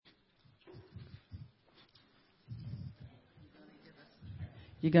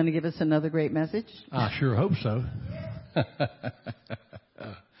You going to give us another great message? I sure hope so.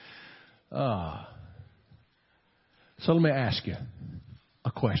 So let me ask you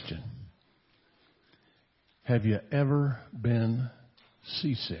a question. Have you ever been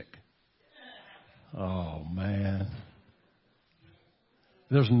seasick? Oh, man.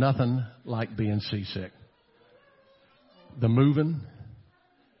 There's nothing like being seasick. The moving,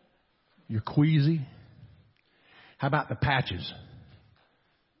 you're queasy. How about the patches?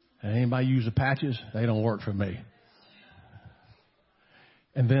 Anybody use the patches? They don't work for me.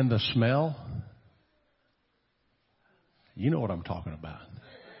 And then the smell. You know what I'm talking about.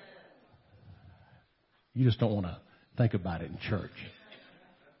 You just don't want to think about it in church.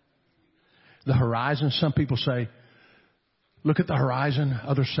 The horizon, some people say, look at the horizon.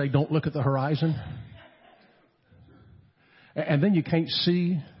 Others say, don't look at the horizon. And then you can't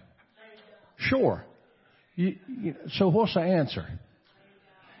see shore. So what's the answer?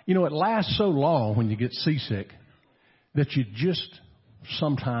 You know, it lasts so long when you get seasick that you just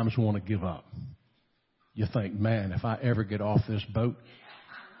sometimes want to give up. You think, man, if I ever get off this boat,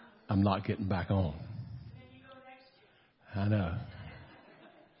 I'm not getting back on. I know.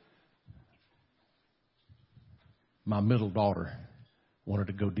 My middle daughter wanted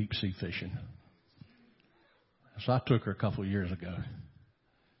to go deep sea fishing. So I took her a couple of years ago.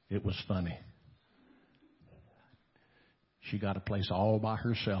 It was funny. She got a place all by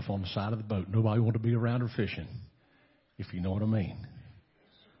herself on the side of the boat. Nobody wanted to be around her fishing, if you know what I mean.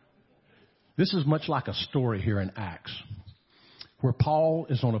 This is much like a story here in Acts, where Paul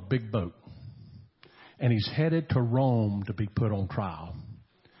is on a big boat, and he's headed to Rome to be put on trial.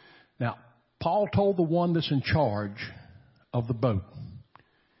 Now, Paul told the one that's in charge of the boat,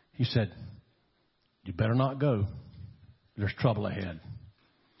 he said, you better not go. There's trouble ahead.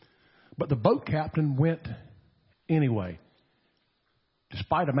 But the boat captain went anyway,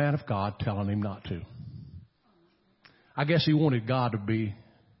 despite a man of God telling him not to. I guess he wanted God to be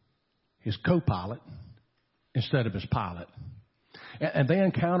his co-pilot instead of his pilot. And they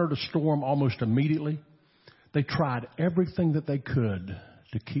encountered a storm almost immediately. They tried everything that they could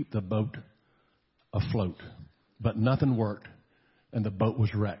to keep the boat afloat, but nothing worked, and the boat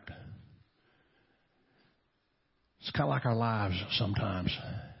was wrecked. It's kind of like our lives sometimes.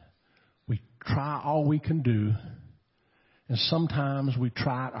 We try all we can do, and sometimes we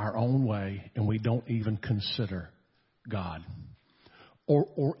try it our own way, and we don't even consider God.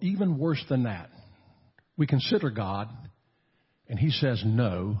 Or even worse than that, we consider God, and He says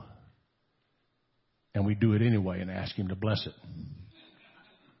no, and we do it anyway and ask Him to bless it.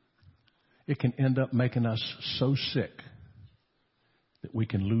 It can end up making us so sick that we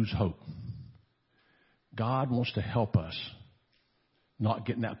can lose hope. God wants to help us not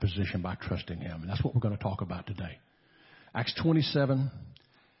get in that position by trusting Him. And that's what we're going to talk about today. Acts 27,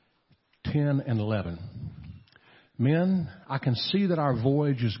 10 and 11. Men, I can see that our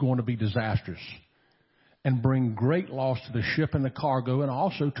voyage is going to be disastrous and bring great loss to the ship and the cargo and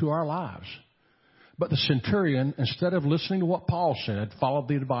also to our lives. But the centurion, instead of listening to what Paul said, followed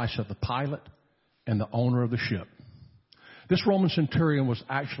the advice of the pilot and the owner of the ship. This Roman centurion was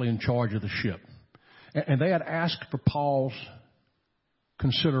actually in charge of the ship. And they had asked for Paul's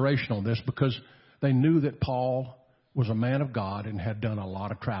consideration on this because they knew that Paul was a man of God and had done a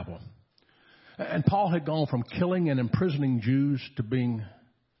lot of travel. And Paul had gone from killing and imprisoning Jews to being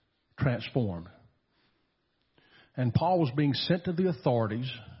transformed. And Paul was being sent to the authorities,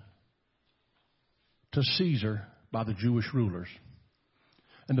 to Caesar, by the Jewish rulers.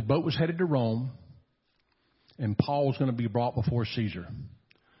 And the boat was headed to Rome, and Paul was going to be brought before Caesar.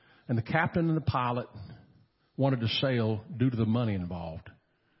 And the captain and the pilot wanted to sail due to the money involved.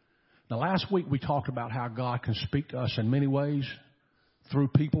 Now, last week we talked about how God can speak to us in many ways through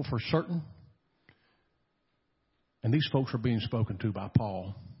people for certain. And these folks are being spoken to by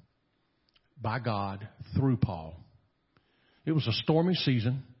Paul, by God, through Paul. It was a stormy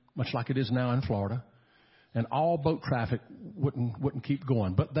season, much like it is now in Florida, and all boat traffic wouldn't keep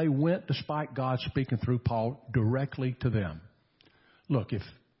going. But they went despite God speaking through Paul directly to them. Look,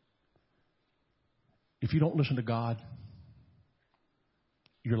 if you don't listen to God,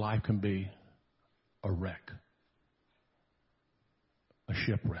 your life can be a wreck, a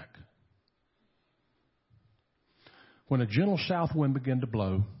shipwreck. When a gentle south wind began to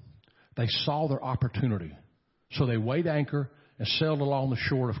blow, they saw their opportunity. So they weighed anchor and sailed along the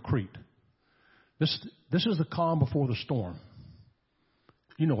shore of Crete. This is the calm before the storm.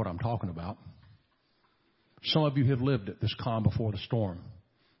 You know what I'm talking about. Some of you have lived it, this calm before the storm.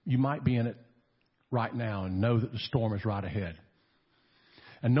 You might be in it right now and know that the storm is right ahead.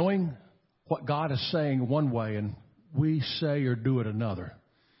 And knowing what God is saying one way and we say or do it another,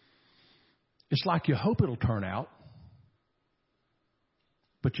 It's like you hope it'll turn out,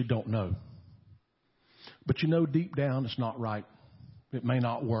 but you don't know. But you know deep down it's not right. It may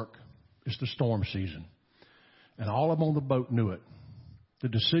not work. It's the storm season. And all of them on the boat knew it. The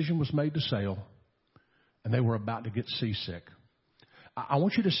decision was made to sail, and they were about to get seasick. I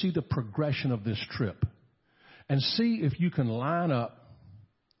want you to see the progression of this trip and see if you can line up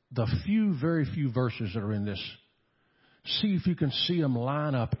the very few verses that are in this. See if you can see them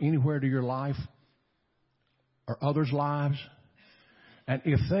line up anywhere to your life or others' lives. And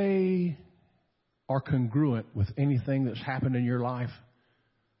if they are congruent with anything that's happened in your life,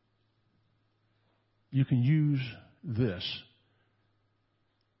 you can use this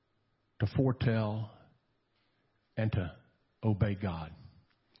to foretell and to obey God.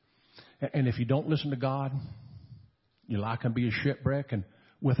 And if you don't listen to God, your life can be a shipwreck. And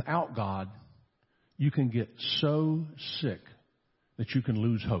without God, you can get so sick that you can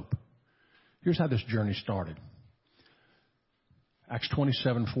lose hope. Here's how this journey started. Acts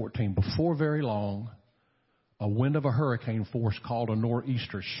 27:14. Before very long, a wind of a hurricane force called a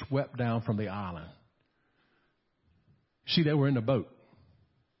nor'easter swept down from the island. See, they were in the boat.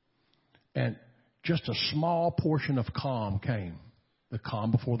 And just a small portion of calm came, the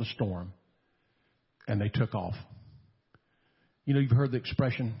calm before the storm, and they took off. You know, you've heard the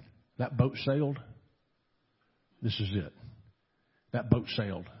expression, that boat sailed. This is it. That boat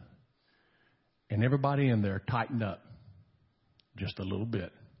sailed. And everybody in there tightened up just a little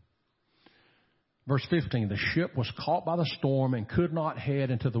bit. Verse 15, the ship was caught by the storm and could not head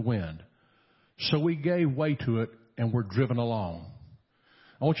into the wind. So we gave way to it and were driven along.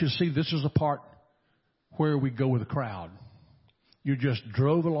 I want you to see this is the part where we go with the crowd. You just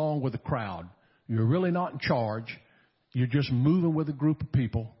drove along with the crowd. You're really not in charge. You're just moving with a group of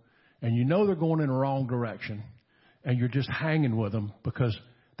people, and you know they're going in the wrong direction, and you're just hanging with them because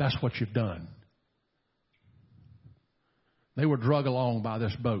that's what you've done. They were drug along by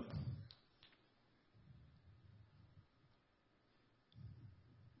this boat.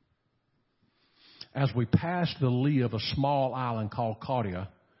 As we passed the lee of a small island called Claudia,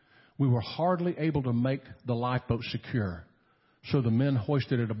 we were hardly able to make the lifeboat secure, so the men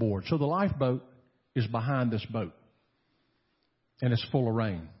hoisted it aboard. So the lifeboat is behind this boat, and it's full of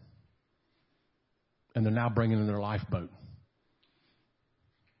rain. And they're now bringing in their lifeboat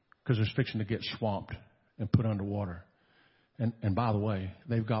because it's fixing to get swamped and put underwater. And by the way,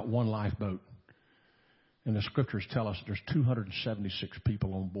 they've got one lifeboat, and the scriptures tell us there's 276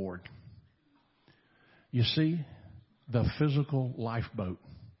 people on board. You see, the physical lifeboat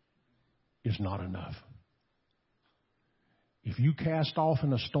is not enough. If you cast off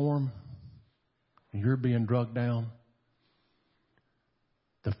in a storm and you're being drugged down,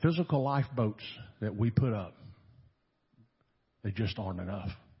 the physical lifeboats that we put up, they just aren't enough.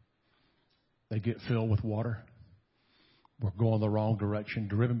 They get filled with water. We're going the wrong direction,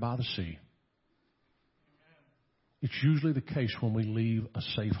 driven by the sea. It's usually the case when we leave a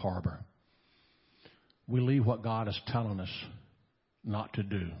safe harbor. We leave what God is telling us not to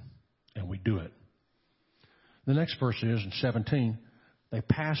do, and we do it. The next verse is, in 17, they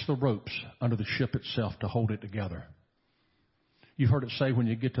passed the ropes under the ship itself to hold it together. You've heard it say when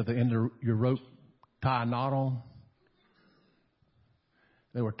you get to the end of your rope, tie a knot on.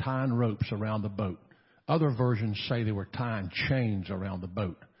 They were tying ropes around the boat. Other versions say they were tying chains around the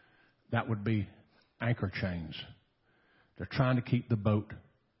boat. That would be anchor chains. They're trying to keep the boat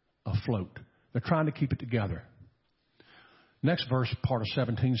afloat. They're trying to keep it together. Next verse, part of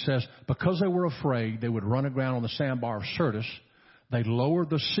 17 says, because they were afraid they would run aground on the sandbar of Syrtis, they lowered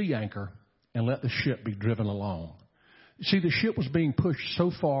the sea anchor and let the ship be driven along. See, the ship was being pushed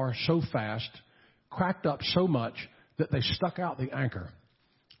so far, so fast, cracked up so much that they stuck out the anchor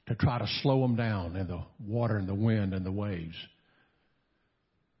to try to slow them down in the water and the wind and the waves.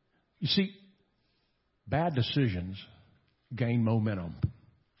 You see, bad decisions gain momentum.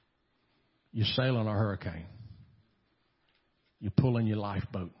 You sail in a hurricane. You pull in your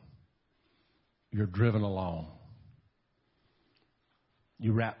lifeboat. You're driven along.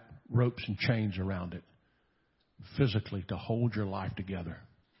 You wrap ropes and chains around it physically to hold your life together.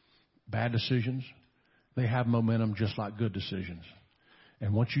 Bad decisions, they have momentum just like good decisions.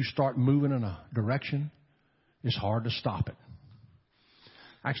 And once you start moving in a direction, it's hard to stop it.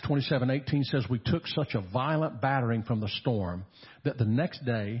 Acts 27:18 says, we took such a violent battering from the storm that the next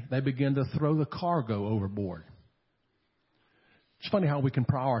day they began to throw the cargo overboard. It's funny how we can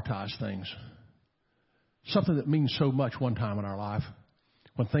prioritize things. Something that means so much one time in our life,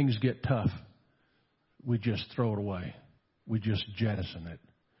 when things get tough, we just throw it away. We just jettison it.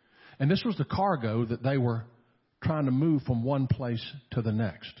 And this was the cargo that they were trying to move from one place to the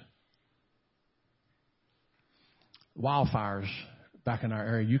next. wildfires back in our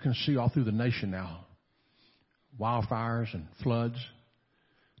area. You can see all through the nation now. Wildfires and floods.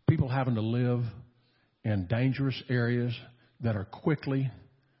 People having to live in dangerous areas that are quickly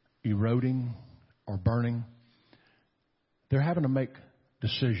eroding or burning. They're having to make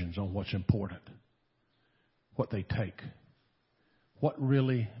decisions on what's important, what they take, what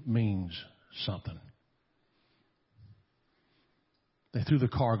really means something. They threw the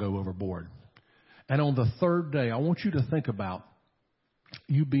cargo overboard. And on the third day, I want you to think about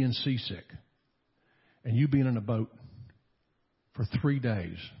you being seasick and you being in a boat for 3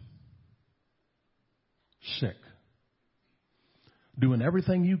 days, sick, doing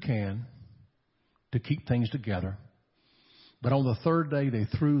everything you can to keep things together. But on the third day, they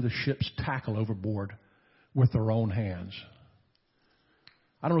threw the ship's tackle overboard with their own hands.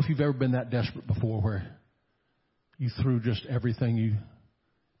 I don't know if you've ever been that desperate before where you threw just everything you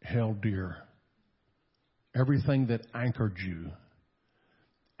held dear, everything that anchored you,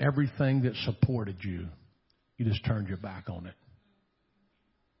 everything that supported you. You just turned your back on it.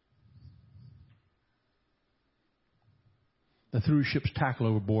 They threw ship's tackle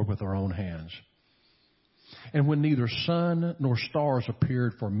overboard with their own hands. And when neither sun nor stars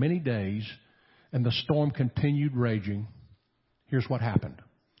appeared for many days and the storm continued raging, here's what happened.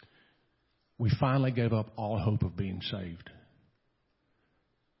 We finally gave up all hope of being saved.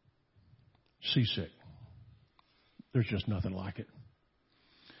 Seasick. There's just nothing like it.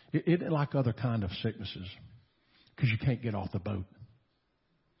 It isn't like other kind of sicknesses because you can't get off the boat.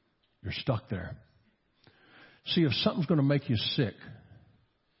 You're stuck there. See, if something's going to make you sick,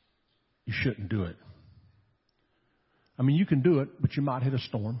 you shouldn't do it. I mean, you can do it, but you might hit a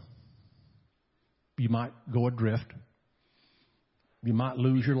storm. You might go adrift. You might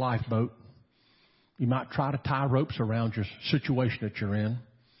lose your lifeboat. You might try to tie ropes around your situation that you're in.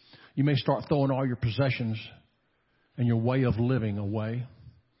 You may start throwing all your possessions and your way of living away.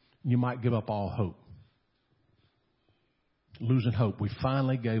 You might give up all hope. Losing hope. We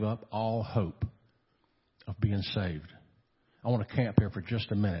finally gave up all hope of being saved. I want to camp here for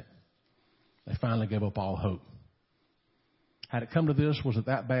just a minute. They finally gave up all hope. Had it come to this, was it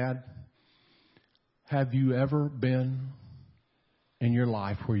that bad? Have you ever been in your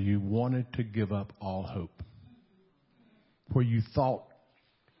life where you wanted to give up all hope? Where you thought,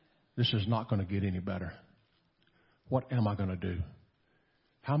 this is not going to get any better. What am I going to do?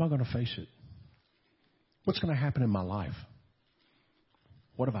 How am I going to face it? What's going to happen in my life?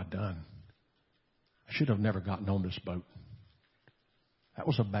 What have I done? I should have never gotten on this boat. That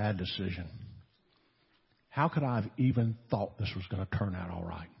was a bad decision. How could I have even thought this was going to turn out all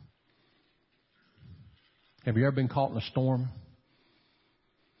right? Have you ever been caught in a storm?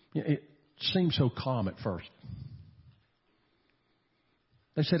 It seemed so calm at first.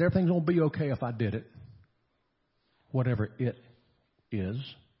 They said everything's going to be okay if I did it, whatever it is.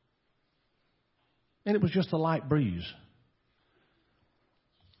 And it was just a light breeze.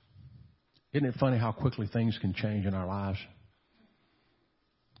 Isn't it funny how quickly things can change in our lives?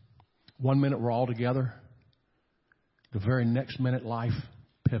 1 minute we're all together. The very next minute life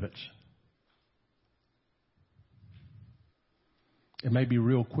pivots. It may be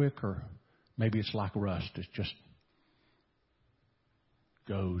real quick or maybe it's like rust. It just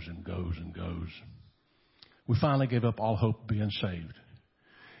goes and goes and goes. We finally gave up all hope of being saved.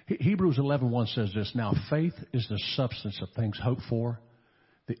 Hebrews 11:1 says this, now faith is the substance of things hoped for,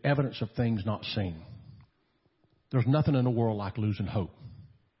 the evidence of things not seen. There's nothing in the world like losing hope.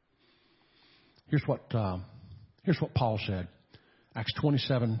 Here's what Paul said, Acts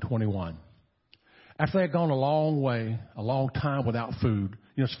 27:21. After they had gone a long way, a long time without food,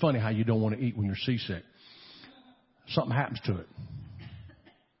 you know, it's funny how you don't want to eat when you're seasick. Something happens to it.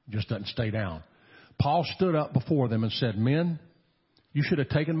 It just doesn't stay down. Paul stood up before them and said, men, you should have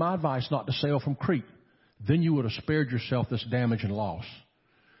taken my advice not to sail from Crete. Then you would have spared yourself this damage and loss.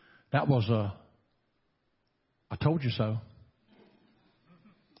 That was I told you so.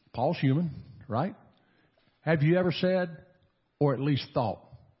 Paul's human, right? Have you ever said, or at least thought,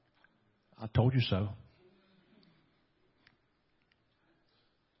 I told you so?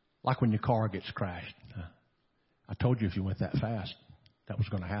 Like when your car gets crashed. I told you if you went that fast, that was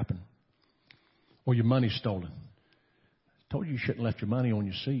going to happen. Or your money's stolen. I told you you shouldn't have left your money on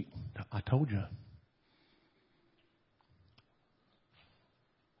your seat. I told you.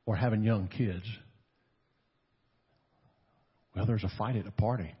 Or having young kids. Well, there's a fight at a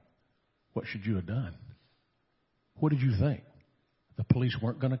party. What should you have done? What did you think? The police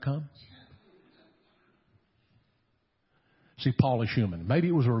weren't going to come? See, Paul is human. Maybe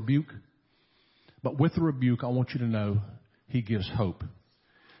it was a rebuke, but with the rebuke, I want you to know he gives hope.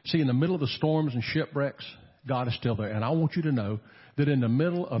 See, in the middle of the storms and shipwrecks God is still there. And I want you to know that in the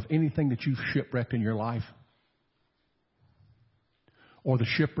middle of anything that you've shipwrecked in your life, or the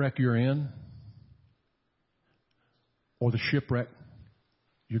shipwreck you're in, or the shipwreck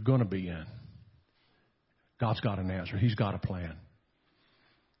you're going to be in, God's got an answer. He's got a plan.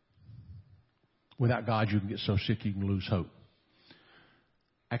 Without God, you can get so sick you can lose hope.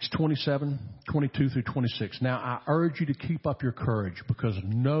 Acts 27, 22 through 26. Now I urge you to keep up your courage, because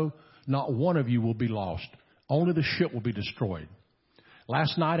not one of you will be lost. Only the ship will be destroyed.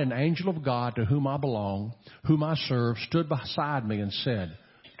 Last night an angel of God to whom I belong, whom I serve, stood beside me and said,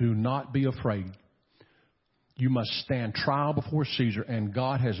 do not be afraid. You must stand trial before Caesar, and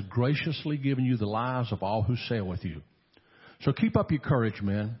God has graciously given you the lives of all who sail with you. So keep up your courage,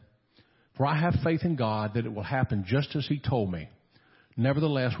 men, for I have faith in God that it will happen just as he told me.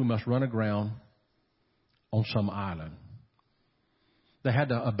 Nevertheless, we must run aground on some island. They had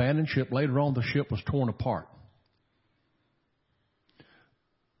to abandon ship. Later on, the ship was torn apart.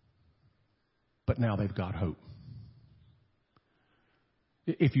 But now they've got hope.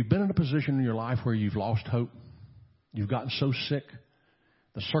 If you've been in a position in your life where you've lost hope, you've gotten so sick,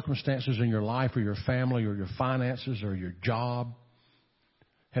 the circumstances in your life or your family or your finances or your job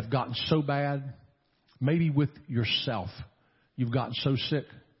have gotten so bad, maybe with yourself, you've gotten so sick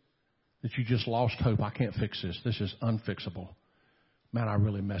that you just lost hope. I can't fix this. This is unfixable. Man, I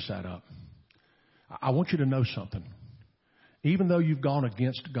really messed that up. I want you to know something. Even though you've gone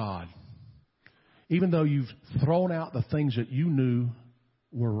against God, even though you've thrown out the things that you knew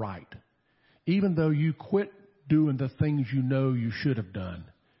were right, even though you quit doing the things you know you should have done,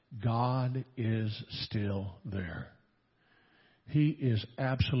 God is still there. He is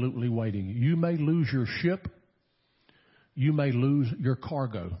absolutely waiting. You may lose your ship. You may lose your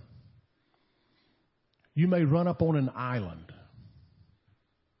cargo. You may run up on an island.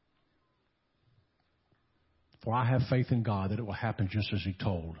 For I have faith in God that it will happen just as he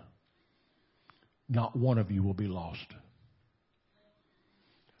told. Not one of you will be lost.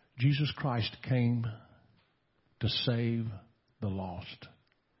 Jesus Christ came to save the lost.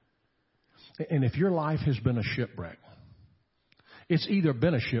 And if your life has been a shipwreck, it's either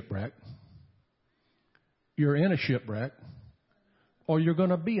been a shipwreck, you're in a shipwreck, or you're going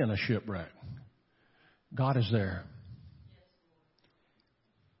to be in a shipwreck. God is there.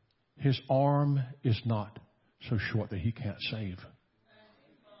 His arm is not so short that he can't save.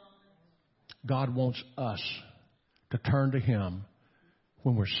 God wants us to turn to him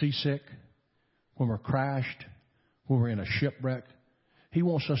when we're seasick, when we're crashed, when we're in a shipwreck. He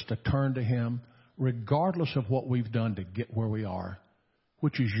wants us to turn to him regardless of what we've done to get where we are,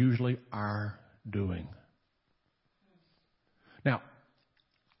 which is usually our doing. Now,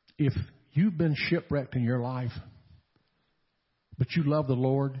 if you've been shipwrecked in your life, but you love the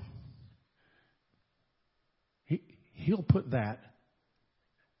Lord, he'll put that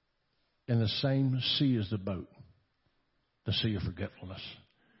in the same sea as the boat, the sea of forgetfulness.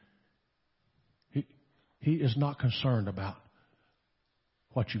 He is not concerned about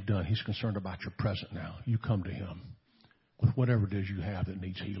what you've done. He's concerned about your present now. You come to him with whatever it is you have that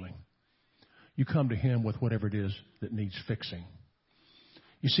needs healing. You come to him with whatever it is that needs fixing.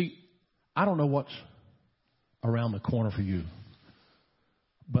 You see, I don't know what's around the corner for you,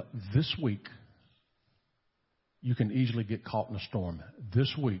 but this week, you can easily get caught in a storm.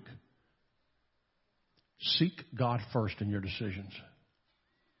 This week, seek God first in your decisions.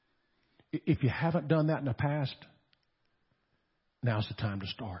 If you haven't done that in the past, now's the time to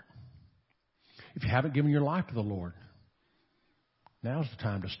start. If you haven't given your life to the Lord, now's the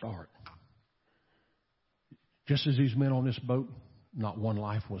time to start. Just as these men on this boat, not one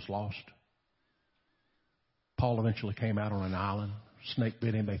life was lost. Paul eventually came out on an island. Snake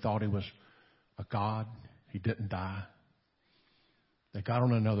bit him. They thought he was a god. He didn't die. They got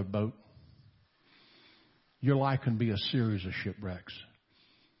on another boat. Your life can be a series of shipwrecks.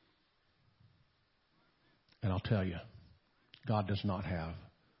 And I'll tell you, God does not have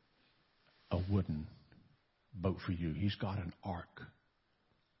a wooden boat for you. He's got an ark,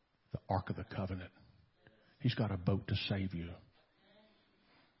 the Ark of the Covenant. He's got a boat to save you.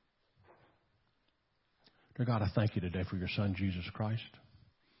 Dear God, I thank you today for your Son, Jesus Christ.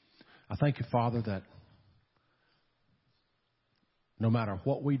 I thank you, Father, that no matter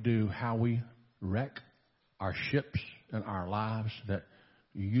what we do, how we wreck our ships and our lives, that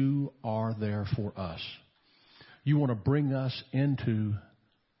you are there for us. You want to bring us into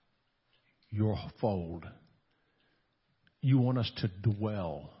your fold. You want us to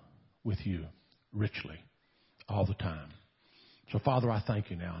dwell with you richly all the time. So, Father, I thank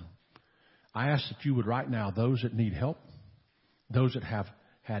you now. I ask that you would right now, those that need help, those that have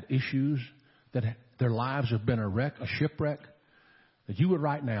had issues that their lives have been a wreck, a shipwreck, that you would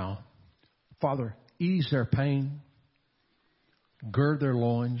right now, Father, ease their pain, gird their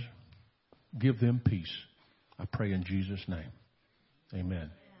loins, give them peace. I pray in Jesus' name.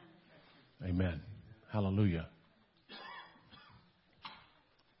 Amen. Amen. Hallelujah.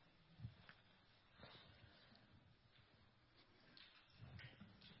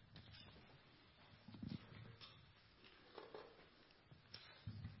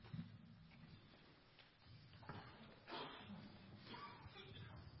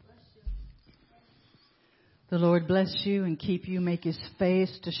 The Lord bless you and keep you, make his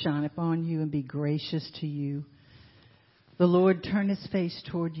face to shine upon you and be gracious to you. The Lord turn his face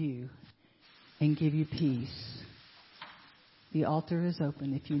toward you and give you peace. The altar is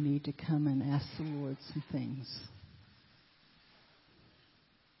open if you need to come and ask the Lord some things.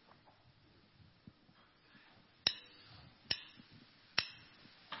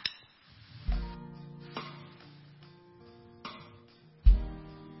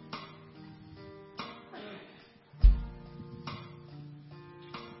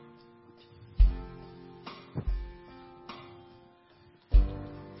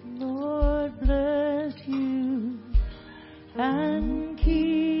 Lord bless you and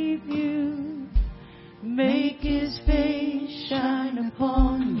keep you, make his face shine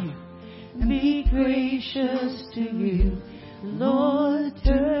upon you and be gracious to you. Lord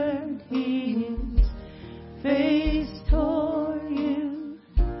turn his face toward you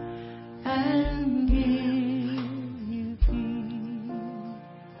and give you peace.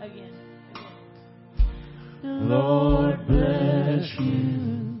 Again. Lord bless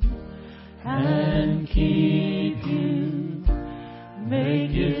you and keep you,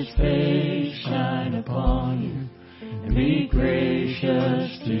 make his face shine upon you and be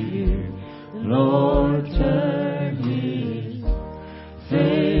gracious to you. Lord turn his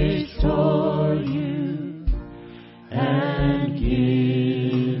face toward you and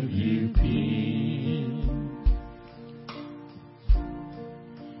give you peace.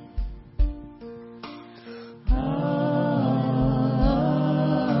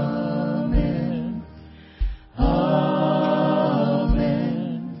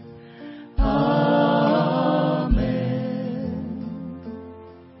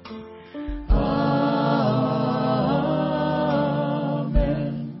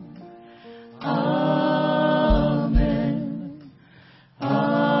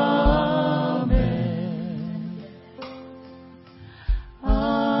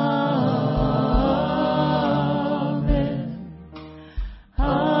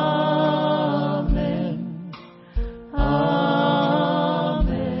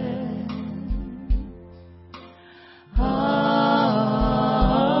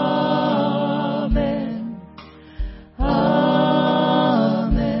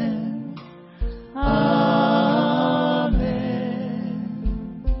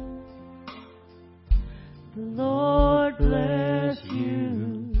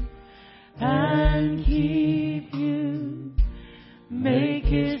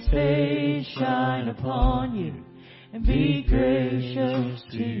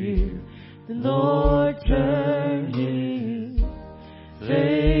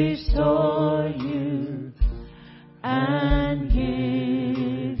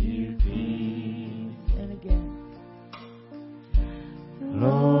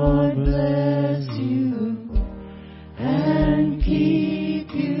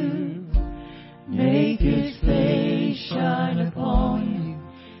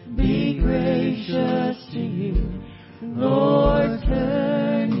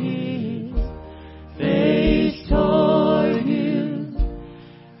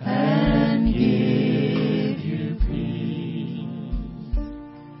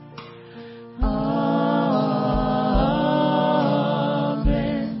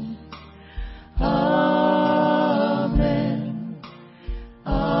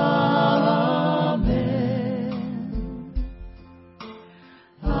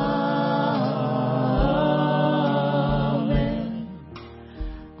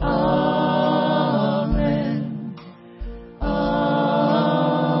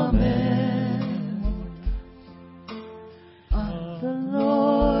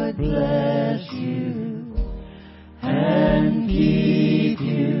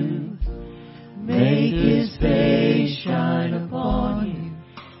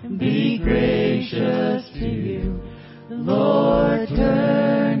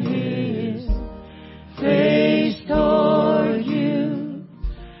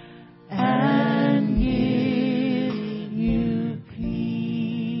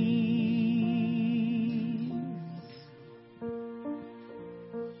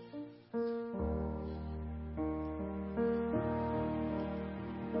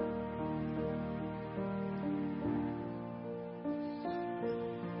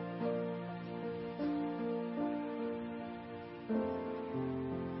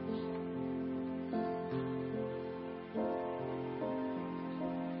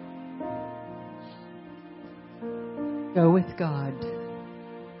 Go with God.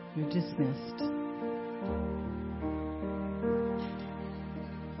 You're dismissed.